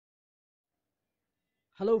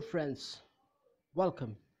Hello friends,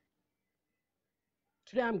 welcome.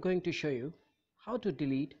 Today I'm going to show you how to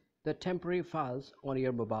delete the temporary files on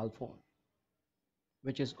your mobile phone,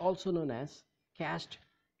 which is also known as cached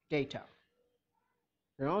data.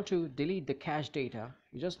 In order to delete the cached data,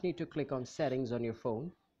 you just need to click on settings on your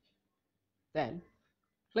phone, then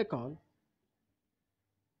click on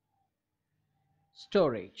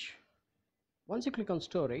storage. Once you click on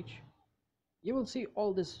storage, you will see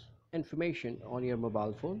all this information on your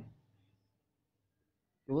mobile phone.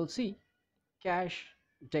 You will see cache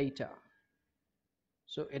data.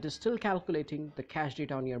 So it is still calculating the cache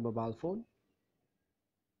data on your mobile phone.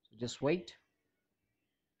 So just wait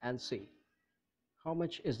and see how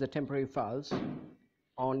much is the temporary files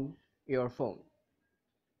on your phone.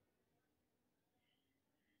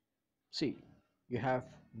 See, you have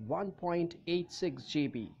 1.86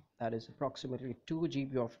 GB, that is approximately 2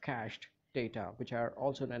 GB of cached data, which are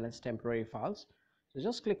also known as temporary files. So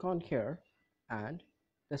just click on here and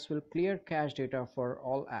this will clear cache data for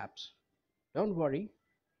all apps. Don't worry,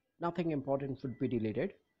 nothing important would be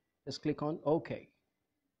deleted. Just click on OK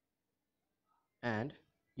and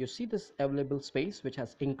you see this available space which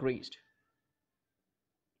has increased.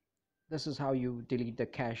 This is how you delete the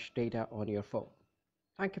cache data on your phone.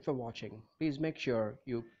 Thank you for watching. Please make sure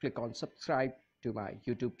you click on subscribe to my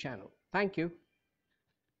YouTube channel. Thank you.